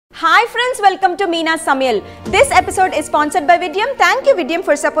Hi friends, welcome to Meena's Samayal. This episode is sponsored by Vidyam. Thank you Vidyam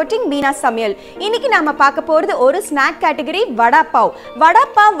for supporting Meena's Samayal. இன்னைக்கு நாம பார்க்க போறது ஒரு snack category Vada Pav. Vada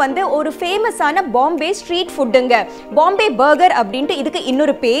Pav வந்து ஒரு ஃபேமஸான Bombay street ஃபுட்டுங்க. Bombay burger அப்படினு இதுக்கு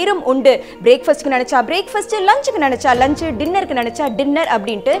இன்னொரு பேரும் உண்டு. பிரேக்ஃபாஸ்ட்க்கு நினைச்சா பிரேக்ஃபாஸ்ட், லஞ்சுக்கு நினைச்சா லஞ்ச், டின்னருக்கு நினைச்சா டின்னர்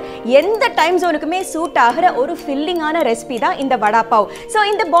அப்படினு எந்த டைம் ஜோனுக்குமே சூட் ஆகுற ஒரு ஃபில்லிங்கான ரெசிபி தான் இந்த Vada Pav. So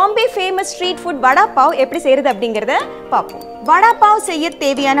இந்த Bombay famous street food Vada Pav எப்படி செய்யறது அப்படிங்கறத பாப்போம். Vada Pav செய்ய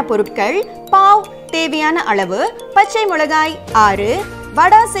தேவையான பொருட்கள்: பாவ் தேவையான அளவு, பச்சை மிளகாய் 6,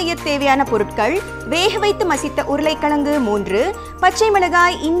 வடா செய்ய தேவையான பொருட்கள்: வேக வைத்து மசித்த உருளைக்கிழங்கு 3, பச்சை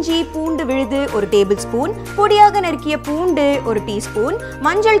மிளகாய், இஞ்சி, பூண்டு விழுது 1 டேபிள்ஸ்பூன், பொடியாக நறுக்கிய பூண்டு 1 டீஸ்பூன்,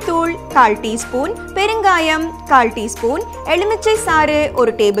 மஞ்சள் தூள் 1/4 டீஸ்பூன், பெருங்காயம் 1/4 டீஸ்பூன், எலுமிச்சை சாறு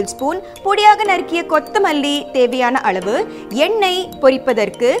 1 டேபிள்ஸ்பூன், பொடியாக நறுக்கிய கொத்தமல்லி தேவையான அளவு, எண்ணெய்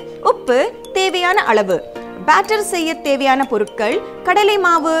பொரிப்பதற்கு, உப்பு தேவையான அளவு. பேட்டர் செய்ய தேவையான பொருட்கள்: கடலை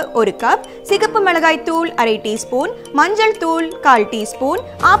மாவு 1 கப், சிகப்பு மிளகாய் தூள் 1/2 டீஸ்பூன், மஞ்சள் தூள் 1/4 டீஸ்பூன்,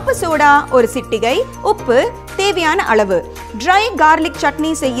 ஆப்ப சோடா 1 சிட்டிகை, உப்பு தேவையான அளவு. ட்ரை கார்லிக்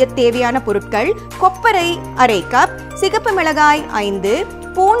சட்னி செய்ய தேவையான பொருட்கள்: கொப்பரை 1/2 கப், சிகப்பு மிளகாய் 5,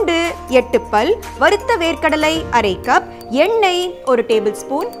 பூண்டு 8 பல், வறுத்த வேர்க்கடலை 1/2 கப், எண்ணெய் 1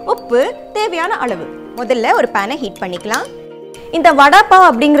 டேபிள்ஸ்பூன், உப்பு தேவையான அளவு. முதல்ல ஒரு பேனை ஹீட் பண்ணிக்கலாம். இந்த வடா பாவ்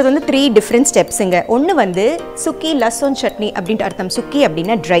அப்படிங்கிறது வந்து 3 டிஃப்ரெண்ட் ஸ்டெப்ஸுங்க. ஒன்று வந்து சுக்கி லசோன் சட்னி அப்படின்ட்டு அர்த்தம். சுக்கி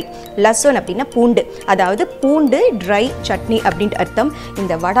அப்படின்னா ட்ரை, லசோன் அப்படின்னா பூண்டு, அதாவது பூண்டு ட்ரை சட்னி அப்படின்ட்டு அர்த்தம்.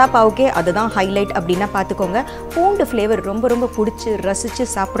 இந்த வடா பாவுக்கே அதுதான் ஹைலைட் அப்படின்னா பார்த்துக்கோங்க. பூண்டு ஃப்ளேவர் ரொம்ப ரொம்ப பிடிச்சி ரசித்து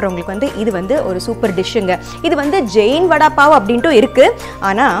சாப்பிட்றவங்களுக்கு வந்து இது வந்து ஒரு சூப்பர் டிஷ்ஷுங்க. இது வந்து ஜெயின் வடா பாவ் அப்படின்ட்டும் இருக்குது,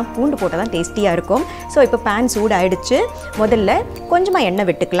 ஆனால் பூண்டு போட்டால் தான் டேஸ்டியாக இருக்கும். ஸோ இப்போ பேன் சூடு ஆகிடுச்சு. முதல்ல கொஞ்சமாக எண்ணெய்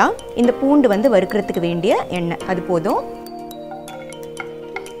விட்டுக்கலாம். இந்த பூண்டு வந்து வறுக்கிறதுக்கு வேண்டிய எண்ணெய் அது போதும்.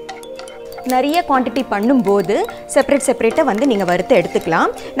 நிறைய குவான்டிட்டி பண்ணும்போது செப்பரேட்டாக வந்து நீங்கள் வறுத்து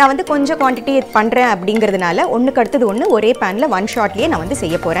எடுத்துக்கலாம். நான் வந்து கொஞ்சம் குவான்டிட்டி பண்ணுறேன் அப்படிங்கிறதுனால ஒன்றுக்கு அடுத்தது ஒன்று ஒரே பேனில் 1 ஷாட்லேயே நான் வந்து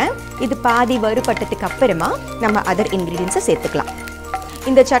செய்ய போகிறேன். இது பாதி வறுபட்டதுக்கு அப்புறமா நம்ம அதர் இன்க்ரீடியன்ஸை சேர்த்துக்கலாம்.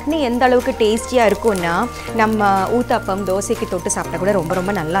 இந்த சட்னி எந்த அளவுக்கு டேஸ்டியாக இருக்கும்னா, நம்ம ஊத்தாப்பம் தோசைக்கு தொட்டு சாப்பிட்டா கூட ரொம்ப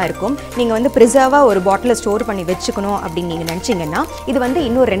ரொம்ப நல்லா இருக்கும். நீங்கள் வந்து ப்ரிசர்வாக ஒரு பாட்டிலில் ஸ்டோர் பண்ணி வச்சுக்கணும் அப்படின்னு நீங்கள் நினச்சிங்கன்னா இது வந்து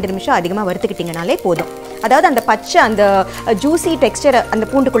இன்னும் 2 நிமிஷம் அதிகமாக வறுத்துக்கிட்டிங்கனாலே போதும். அதாவது அந்த பச்சை அந்த ஜூஸி டெக்ஸ்டர் அந்த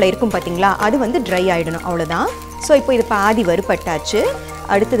பூண்டுக்குள்ளே இருக்கும் பார்த்தீங்களா, அது வந்து ட்ரை ஆகிடணும், அவ்வளோதான். ஸோ இப்போ இது பாதி வறுபட்டாச்சு.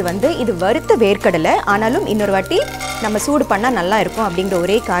 அடுத்தது வந்து இது வறுத்த வேர்க்கடலை, ஆனாலும் இன்னொரு வாட்டி நம்ம சூடு பண்ணால் நல்லா இருக்கும் அப்படிங்கிற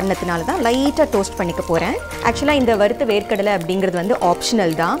ஒரே காரணத்தினால தான் லைட்டாக டோஸ்ட் பண்ணிக்க போகிறேன். ஆக்சுவலாக இந்த வறுத்த வேர்க்கடலை அப்படிங்கிறது வந்து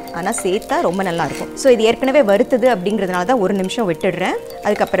ஆப்ஷனல் தான், ஆனால் சேர்த்தா ரொம்ப நல்லாயிருக்கும். ஸோ இது ஏற்கனவே வறுத்தது அப்படிங்கிறதுனால தான் 1 நிமிஷம் விட்டுடுறேன்.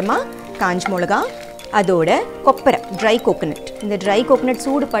 அதுக்கப்புறமா காஞ்ச மிளகா, அதோட கொப்பரை ட்ரை கோகோனட். இந்த ட்ரை கோகோனட்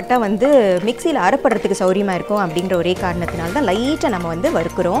சூடு பட்டால் வந்து மிக்சியில் அரைப்படுறதுக்கு சௌரியமாக இருக்கும் அப்படிங்கிற ஒரே காரணத்தினால தான் லைட்டாக நம்ம வந்து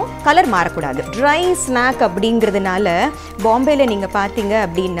வறுக்கிறோம். கலர் மாறக்கூடாது. ட்ரை ஸ்நாக் அப்படிங்கிறதுனால பாம்பேயில் நீங்கள் பார்த்தீங்க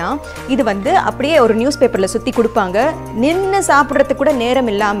அப்படின்னா இது வந்து அப்படியே ஒரு நியூஸ் பேப்பரில் சுற்றி கொடுப்பாங்க. நின்று சாப்பிட்றதுக்கு கூட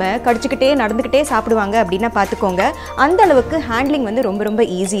நேரம் இல்லாமல் கடிச்சிக்கிட்டே நடந்துக்கிட்டே சாப்பிடுவாங்க அப்படின்னா பார்த்துக்கோங்க. அந்த அளவுக்கு ஹேண்ட்லிங் வந்து ரொம்ப ரொம்ப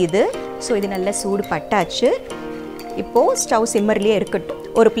ஈஸி இது. ஸோ இது நல்லா சூடு பட்டாச்சு. இப்போது ஸ்டவ் சிம்மர்லேயே இருக்கட்டும்.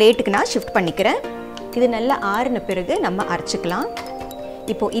 ஒரு பிளேட்டுக்கு நான் ஷிஃப்ட் பண்ணிக்கிறேன். இது நல்லா ஆறின பிறகு நம்ம அரைச்சிக்கலாம்.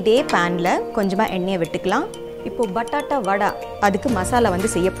 இப்போது இதே பேனில் கொஞ்சமாக எண்ணெயை விட்டுக்கலாம். இப்போது பட்டாட்டா வடா அதுக்கு மசாலா வந்து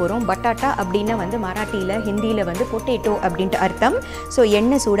செய்ய போகிறோம். பட்டாட்டா அப்படின்னா வந்து மராட்டியில் ஹிந்தியில் வந்து பொட்டேட்டோ அப்படின்ட்டு அர்த்தம். ஸோ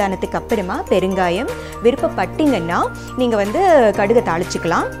எண்ணெய் சூடானதுக்கு அப்புறமா பெருங்காயம், விருப்பப்பட்டீங்கன்னா நீங்கள் வந்து கடுகை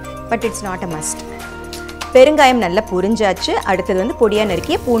தாளிச்சிக்கலாம், but it's not a must. பெருங்காயம் நல்லா புரிஞ்சாச்சு. அடுத்தது வந்து பொடியாக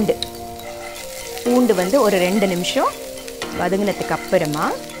நறுக்கிய பூண்டு வந்து ஒரு 2 நிமிஷம் வதங்கினதுக்கு அப்புறமா,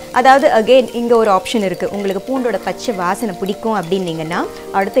 அதாவது அகெயின் இங்கே ஒரு ஆப்ஷன் இருக்குது. உங்களுக்கு பூண்டோட பச்சை வாசனை பிடிக்கும் அப்படின்னீங்கன்னா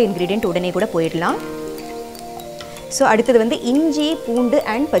அடுத்த இன்க்ரீடியன்ட் உடனே கூட போயிடலாம். ஸோ அடுத்தது வந்து இஞ்சி, பூண்டு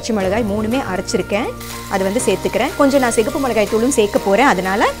அண்ட் பச்சை மிளகாய் 3மே அரைச்சிருக்கேன், அது வந்து சேர்த்துக்கிறேன். கொஞ்சம் நான் சிகப்பு மிளகாய் தூளும் சேர்க்க போகிறேன்.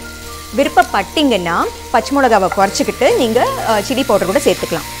 அதனால் விருப்பப்பட்டீங்கன்னா பச்சை மிளகாவை குறைச்சிக்கிட்டு நீங்கள் சில்லி பவுடர் கூட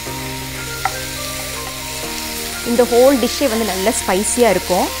சேர்த்துக்கலாம். இந்த ஹோல் டிஷ்ஷே வந்து நல்ல ஸ்பைஸியாக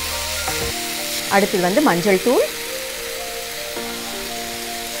இருக்கும். அடுத்தது வந்து மஞ்சள் தூள்.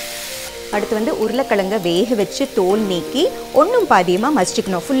 அடுத்து வந்து உருளைக்கிழங்கை வேக வச்சு தோல் நீக்கி ஒன்றும் பாதியமாக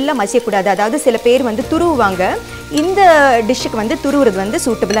மசிச்சுக்கணும். ஃபுல்லாக மசியக்கூடாது. அதாவது சில பேர் வந்து துருவுவாங்க. இந்த டிஷ்ஷுக்கு வந்து துருவுறது வந்து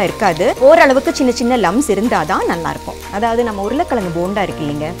சூட்டபிளாக இருக்காது. ஓரளவுக்கு சின்ன சின்ன லம்ஸ் இருந்தால் தான் நல்லாயிருக்கும். அதாவது நம்ம உருளைக்கிழங்கு போண்டா இருக்கு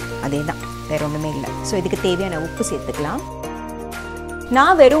இல்லைங்க, அதே தான், வேறு ஒன்றுமே இல்லை. ஸோ இதுக்கு தேவையான உப்பு சேர்த்துக்கலாம்.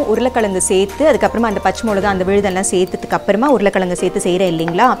 நான் வெறும் உருளைக்கிழங்கு சேர்த்து அதுக்கப்புறமா அந்த பச்சை மிளகா அந்த விழுதெல்லாம் சேர்த்ததுக்கு அப்புறமா உருளைக்கிழங்கு சேர்த்து செய்கிறேன்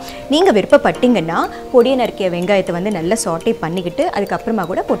இல்லைங்களா. நீங்கள் விருப்பப்பட்டீங்கன்னா பொடியை நறுக்கிய வெங்காயத்தை வந்து நல்லா சாட்டே பண்ணிக்கிட்டு அதுக்கப்புறமா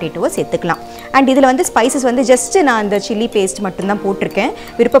கூட பொட்டேட்டோவை சேர்த்துக்கலாம். அண்ட் இதில் வந்து ஸ்பைசஸ் வந்து ஜஸ்ட்டு நான் அந்த சில்லி பேஸ்ட் மட்டும்தான் போட்டிருக்கேன்.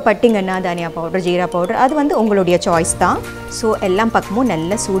 விருப்பப்பட்டீங்கன்னா தனியா பவுடர், ஜீரா பவுடர், அது வந்து உங்களுடைய சாய்ஸ் தான். ஸோ எல்லாம் பக்கமும்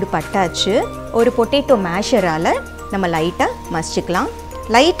நல்லா சூடு பட்டாச்சு. ஒரு பொட்டேட்டோ மேஷரால் நம்ம லைட்டாக மசிச்சுக்கலாம்.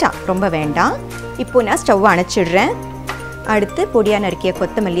 லைட்டாக, ரொம்ப வேண்டாம். இப்போது நான் ஸ்டவ் அணைச்சிடுறேன். அடுத்து பொடியாக நறுக்கிய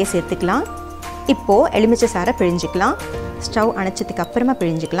கொத்தமல்லியை சேர்த்துக்கலாம். இப்போது எலுமிச்சை சாறை பிழிஞ்சிக்கலாம். ஸ்டவ் அணைச்சதுக்கு அப்புறமா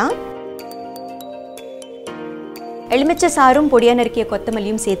பிழிஞ்சிக்கலாம். எலுமிச்சை சாறும் பொடியாக நறுக்கிய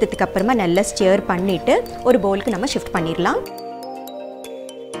கொத்தமல்லியும் சேர்த்ததுக்கு அப்புறமா நல்லா ஸ்டியர் பண்ணிவிட்டு ஒரு பவுலுக்கு நம்ம ஷிஃப்ட் பண்ணிடலாம்.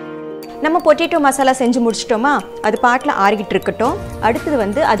 நம்ம பொட்டேட்டோ மசாலா செஞ்சு முடிச்சிட்டோமா, அது பாட்டில் ஆறிக்கிட்டு இருக்கட்டும். அடுத்தது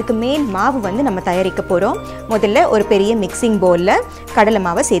வந்து அதுக்கு மேல் மாவு வந்து நம்ம தயாரிக்க போகிறோம். முதல்ல ஒரு பெரிய மிக்சிங் பவுலில் கடலை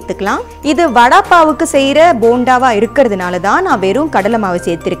மாவை சேர்த்துக்கலாம். இது வடா பாவுக்கு செய்கிற போண்டாவாக இருக்கிறதுனால தான் நான் வெறும் கடலை மாவு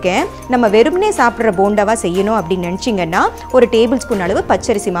சேர்த்துருக்கேன். நம்ம வெறும்னே சாப்பிட்ற போண்டாவாக செய்யணும் அப்படின்னு நினச்சிங்கன்னா ஒரு டேபிள் ஸ்பூன் அளவு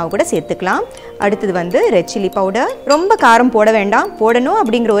பச்சரிசி மாவு கூட சேர்த்துக்கலாம். அடுத்தது வந்து ரெட் சில்லி பவுடர். ரொம்ப காரம் போட வேண்டாம், போடணும்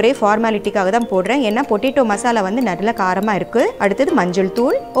அப்படிங்கிற ஒரே ஃபார்மாலிட்டிக்காக தான் போடுறேன். ஏன்னா பொட்டேட்டோ மசாலா வந்து நல்ல காரமாக இருக்குது. அடுத்தது மஞ்சள்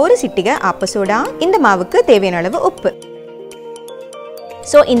தூள், ஒரு சிட்டிகை ஆப்ப சோடா, இந்த மாவுக்கு தேவையான அளவு உப்பு.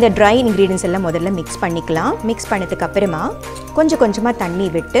 ஸோ இந்த ட்ரை இன்க்ரீடியன்ஸ் எல்லாம் முதல்ல மிக்ஸ் பண்ணிக்கலாம். மிக்ஸ் பண்ணதுக்கு அப்புறமா கொஞ்சம் கொஞ்சமாக தண்ணி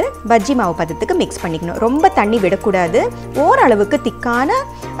விட்டு பஜ்ஜி மாவு பதத்துக்கு மிக்ஸ் பண்ணிக்கணும். ரொம்ப தண்ணி விடக்கூடாது. ஓரளவுக்கு திக்கான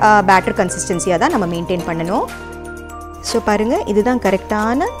பேட்டர் கன்சிஸ்டன்சியாக தான் நம்ம மெயின்டைன் பண்ணணும். ஸோ பாருங்கள், இதுதான்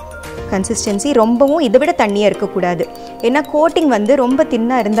கரெக்டான கன்சிஸ்டன்சி. ரொம்பவும் இதை விட தண்ணியாக இருக்கக்கூடாது. ஏன்னா கோட்டிங் வந்து ரொம்ப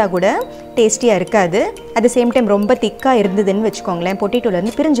தின்னாக இருந்தால் கூட டேஸ்டியாக இருக்காது. அட் த சேம் டைம் ரொம்ப திக்காக இருந்ததுன்னு வச்சுக்கோங்களேன்,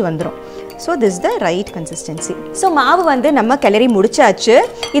 பொட்டேட்டோலேருந்து பிரிஞ்சு வந்துடும். So this the right consistency. So மாவு வந்து நம்ம கிளறி முடிச்சாச்சு.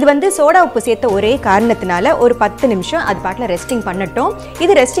 இது வந்து சோடா உப்பு சேர்த்த ஒரே காரணத்தினால ஒரு 10 நிமிஷம் அது பாட்டில் ரெஸ்டிங் பண்ணட்டும்.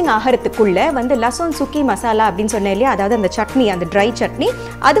 இது ரெஸ்டிங் ஆகிறதுக்குள்ளே வந்து லசோன் சுக்கி மசாலா அப்படின்னு சொன்னேன் இல்லையா, அதாவது அந்த சட்னி, அந்த ட்ரை சட்னி,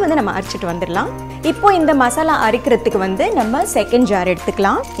 அது வந்து நம்ம அரைச்சிட்டு வந்துடலாம். இப்போ இந்த மசாலா அரைக்கிறதுக்கு வந்து நம்ம செகண்ட் ஜார்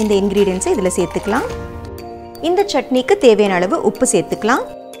எடுத்துக்கலாம். இந்த இன்க்ரீடியன்ஸை இதில் சேர்த்துக்கலாம். இந்த சட்னிக்கு தேவையான அளவு உப்பு சேர்த்துக்கலாம்.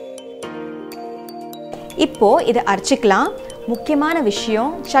 இப்போ இதை அரைச்சிக்கலாம். முக்கியமான விஷயம்,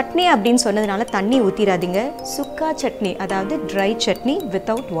 சட்னி அப்படின்னு சொன்னதுனால தண்ணி ஊற்றிடாதீங்க. சுக்கா சட்னி, அதாவது ட்ரை சட்னி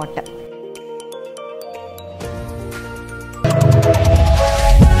வித்தவுட் வாட்டர்.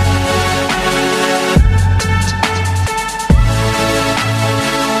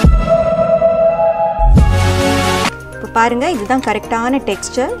 இப்போ பாருங்கள், இதுதான் கரெக்டான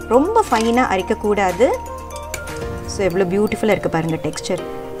டெக்ஸ்டர். ரொம்ப ஃபைனாக அரைக்கக்கூடாது. ஸோ எவ்வளோ பியூட்டிஃபுல்லாக இருக்குது பாருங்கள் Dexter.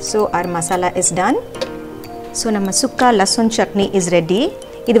 So our masala is done. So நம்ம சுக்கா லசூன் சட்னி இஸ் ரெடி.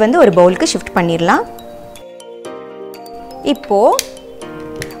 இது வந்து ஒரு பவுலுக்கு ஷிஃப்ட் பண்ணிடலாம். இப்போது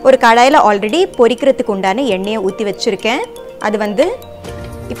ஒரு கடாயில் ஆல்ரெடி பொரிக்கிறதுக்கு உண்டான எண்ணெயை ஊற்றி வச்சுருக்கேன். அது வந்து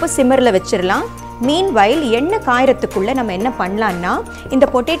இப்போ சிம்மரில் வச்சிடலாம். மீன்வைல் எண்ணெய் காயறதுக்குள்ளே நம்ம என்ன பண்ணலான்னா, இந்த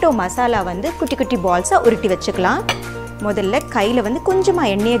பொட்டேட்டோ மசாலா வந்து குட்டி குட்டி பால்ஸாக உருட்டி வச்சுக்கலாம். முதல்ல கையில் வந்து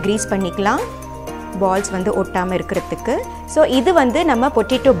கொஞ்சமாக எண்ணெயை க்ரீஸ் பண்ணிக்கலாம், பால்ஸ் வந்து ஒட்டாமல் இருக்கிறதுக்கு. ஸோ இது வந்து நம்ம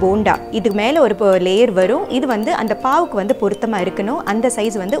பொட்டேட்டோ போண்டா, இதுக்கு மேலே ஒரு லேயர் வரும். இது வந்து அந்த பாவுக்கு வந்து பொருத்தமாக இருக்கணும். அந்த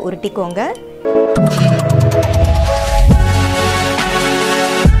சைஸ் வந்து உருட்டிக்கோங்க.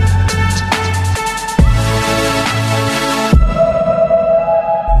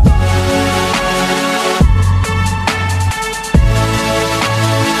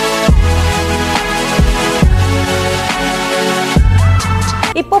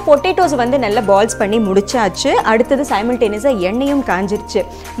 இப்போ பொட்டேட்டோஸ் வந்து நல்ல பால்ஸ் பண்ணி முடிச்சாச்சு. அடுத்தது சைமல்டேனியஸாக எண்ணெயும் காஞ்சிருச்சு.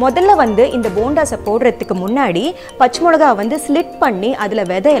 முதல்ல வந்து இந்த போண்டாஸை போடுறதுக்கு முன்னாடி பச்சை மிளகா வந்து ஸ்லிட் பண்ணி அதில்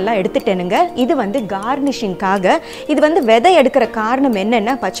விதையெல்லாம் எடுத்துட்டேனுங்க. இது வந்து கார்னிஷிங்காக. இது வந்து விதை எடுக்கிற காரணம்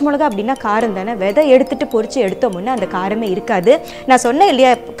என்னென்னா, பச்சை மிளகா அப்படின்னா காரம் தானே, விதை எடுத்துட்டு பொரிச்சு எடுத்தோம்னா அந்த காரமே இருக்காது. நான் சொன்னேன்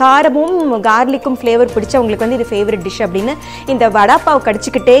இல்லையா, காரமும் கார்லிக்கும் ஃப்ளேவர் பிடிச்சவங்களுக்கு வந்து இது ஃபேவரட் டிஷ் அப்படின்னு. இந்த வடா பாவ்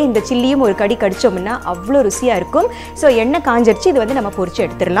கடிச்சிக்கிட்டே இந்த சில்லியும் ஒரு கடி கடிச்சோம்னா அவ்வளோ ருசியாக இருக்கும். ஸோ எண்ணெய் காஞ்சிருச்சு. இது வந்து நம்ம பொரிச்சு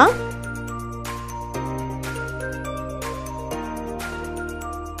எடுத்துடலாம்.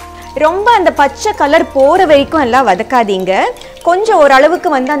 ரொம்ப அந்த பச்சை கலர் போகிற வரைக்கும் எல்லாம் வதக்காதீங்க. கொஞ்சம் ஓரளவுக்கு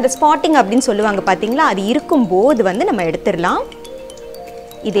வந்து அந்த ஸ்பாட்டிங் அப்படின்னு சொல்லுவாங்க பார்த்தீங்களா, அது இருக்கும்போது வந்து நம்ம எடுத்துடலாம்.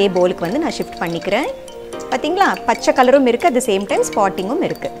 இதே போலுக்கு வந்து நான் ஷிஃப்ட் பண்ணிக்கிறேன். பார்த்தீங்களா, பச்சை கலரும் இருக்குது, அட் த சேம் டைம் ஸ்பாட்டிங்கும்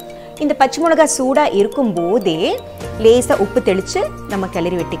இருக்குது. இந்த பச்சை மிளகா சூடாக இருக்கும்போதே லேசாக உப்பு தெளித்து நம்ம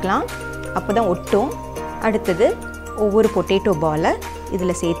கிளறி வெட்டிக்கலாம். அப்போ தான் ஒட்டும். அடுத்தது ஒவ்வொரு பொட்டேட்டோ பாலை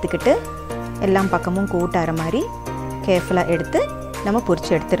இதில் சேர்த்துக்கிட்டு எல்லாம் பக்கமும் கூட்டார மாதிரி கேர்ஃபுல்லாக எடுத்து நம்ம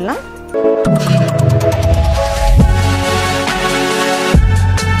பொரிச்சு எடுத்துடலாம்.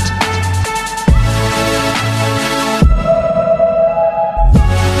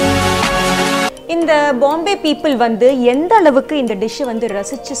 இந்த பாம்பே பீப்புள் வந்து எந்த அளவுக்கு இந்த டிஷ்ஷை வந்து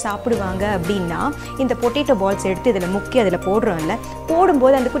ரசித்து சாப்பிடுவாங்க அப்படின்னா, இந்த பொட்டேட்டோ பால்ஸ் எடுத்து இதில் முக்கி அதில் போடுறோம்ல,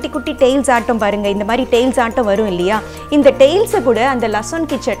 போடும்போது அந்த குட்டி குட்டி டெய்ல்ஸ் ஆட்டம் பாருங்கள், இந்த மாதிரி டெய்ல்ஸ் ஆட்டம் வரும் இல்லையா, இந்த டெய்ல்ஸை கூட அந்த லசோன்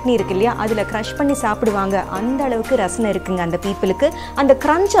கி சட்னி இருக்கு இல்லையா, அதில் க்ரஷ் பண்ணி சாப்பிடுவாங்க. அந்த அளவுக்கு ரசனை இருக்குங்க அந்த பீப்புளுக்கு. அந்த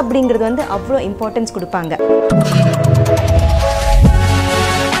க்ரன்ச் அப்படிங்கிறது வந்து அவ்வளோ இம்பார்ட்டன்ஸ் கொடுப்பாங்க.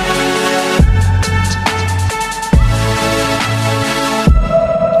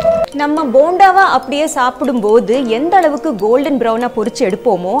 நம்ம போண்டாவா அப்படியே சாப்பிடும்போது எந்த அளவுக்கு கோல்டன் ப்ரௌனாக பொரிச்சு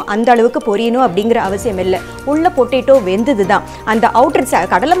எடுப்போமோ அந்த அளவுக்கு பொரியணும் அப்படிங்கிற அவசியம் இல்லை. உள்ள பொட்டேட்டோ வெந்தது தான். அந்த அவுட்டர்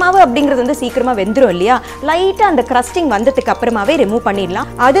கடலை மாவு அப்படிங்கிறது வந்து சீக்கிரமாக வெந்துடும் இல்லையா, லைட்டாக அந்த கிரஸ்டிங் வந்ததுக்கு அப்புறமாவே ரிமூவ்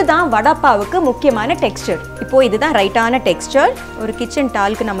பண்ணிடலாம். அதுதான் வடாப்பாவுக்கு முக்கியமான டெக்ஸ்டர். இப்போது இதுதான் ரைட்டான டெக்ஸ்டர். ஒரு கிச்சன்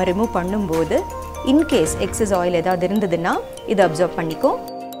டால்க்கு நம்ம ரிமூவ் பண்ணும்போது இன்கேஸ் எக்ஸஸ் ஆயில் ஏதாவது இருந்ததுன்னா இதை அப்சர்வ் பண்ணிக்கும்.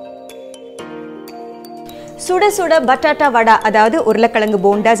 சுட சுட பட்டாட்டா வடா, அதாவது உருளைக்கிழங்கு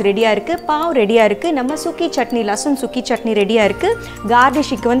போண்டாஸ் ரெடியாக இருக்குது, பாவ் ரெடியாக இருக்குது, நம்ம சுக்கி சட்னி, லசன் சுக்கி சட்னி ரெடியாக இருக்குது,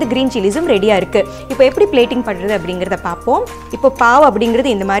 கார்னிஷுக்கு வந்து க்ரீன் சில்லிஸும் ரெடியாக இருக்குது. இப்போ எப்படி பிளேட்டிங் பண்ணுறது அப்படிங்கிறத பார்ப்போம். இப்போ பாவ் அப்படிங்கிறது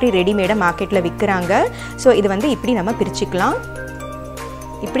இந்த மாதிரி ரெடிமேடாக மார்க்கெட்டில் விற்கிறாங்க. ஸோ இது வந்து இப்படி நம்ம பிரிச்சுக்கலாம்.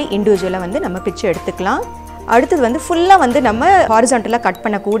 இப்படி இண்டிவிஜுவலாக வந்து நம்ம பிரித்து எடுத்துக்கலாம். அடுத்தது வந்து ஃபுல்லாக வந்து நம்ம ஹாரிசான்டலாக கட்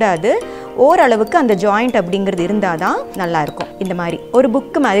பண்ணக்கூடாது. ஓரளவுக்கு அந்த ஜாயிண்ட் அப்படிங்கிறது இருந்தால் தான் நல்லாயிருக்கும். இந்த மாதிரி ஒரு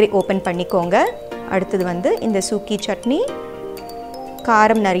புக்கு மாதிரி ஓப்பன் பண்ணிக்கோங்க. அடுத்தது வந்து இந்த சூக்கி சட்னி,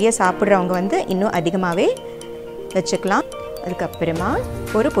 காரம் நிறைய சாப்பிட்றவங்க வந்து இன்னும் அதிகமாகவே வச்சுக்கலாம். அதுக்கப்புறமா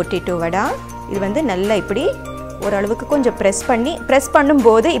ஒரு பொட்டேட்டோ வடா. இது வந்து நல்லா இப்படி ஓரளவுக்கு கொஞ்சம் ப்ரெஸ்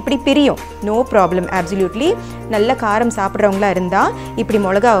பண்ணும்போது இப்படி பிரியும். No problem, absolutely. நல்ல காரம் சாப்பிட்றவங்களா இருந்தால் இப்படி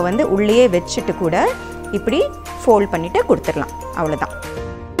மிளகாவை வந்து உள்ளேயே வச்சுட்டு கூட இப்படி ஃபோல்ட் பண்ணிவிட்டு கொடுத்துடலாம். அவ்வளோதான்.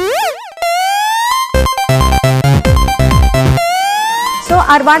 So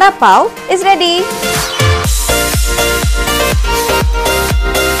our Vada Pav is ready.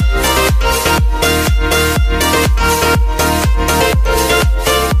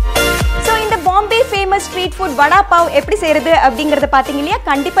 Street food வடா பாவ் எப்படி செய்யறது அப்படிங்கறத பாத்தீங்க இல்லையா?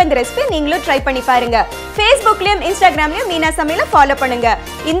 கண்டிப்பா இந்த ரெசிபி நீங்களும் ட்ரை பண்ணி பாருங்க. ஃபேஸ்புக்லயும் இன்ஸ்டாகிராம்லயும் மீனா சமையல ஃபாலோ பண்ணுங்க.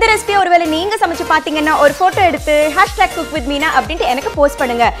 இந்த ரெசிபி ஒருவேளை நீங்க சமைச்சு பாத்தீங்கன்னா ஒரு போட்டோ எடுத்து #cookWithMeena அப்படின்ட்டு எனக்கு போஸ்ட்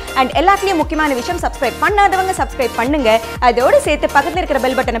பண்ணுங்க. அண்ட் எல்லாத்துலயும் முக்கியமான விஷயம், சப்ஸ்கிரைப் பண்ணாதவங்க சப்ஸ்கிரைப் பண்ணுங்க. அதோட சேர்த்து பக்கத்துல இருக்கிற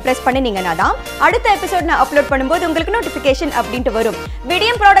பெல் பட்டனை பிரஸ் பண்ணினீங்கன்னா தான் அடுத்த எபிசோட் நான் அப்லோட் பண்ணும்போது உங்களுக்கு நோட்டிஃபிகேஷன் அப்படின்ட்டு வரும்.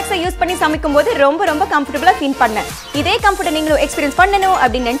 விடியம் ப்ராடக்ட்ஸை யூஸ் பண்ணி சமைக்கும் போது ரொம்ப கம்ஃபர்டபுளா ஃபீல் பண்ணேன். இதே கம்ஃபர்ட்டை நீங்களும் எக்ஸ்பீரியன்ஸ் பண்ணணும்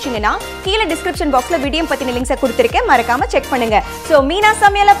அப்படின்னு நினைச்சீங்கன்னா கீழே டிஸ்கிரிப்ஷன் பாக்ஸ்ல வீடியோ பத்தின லிங்க்ஸை கொடுத்திருக்கேன், மறக்காம செக் பண்ணுங்க. சோ மீனா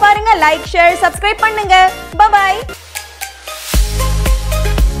சமையலை பாருங்க, லைக், ஷேர், சப்ஸ்கிரைப் பண்ணுங்க. By by.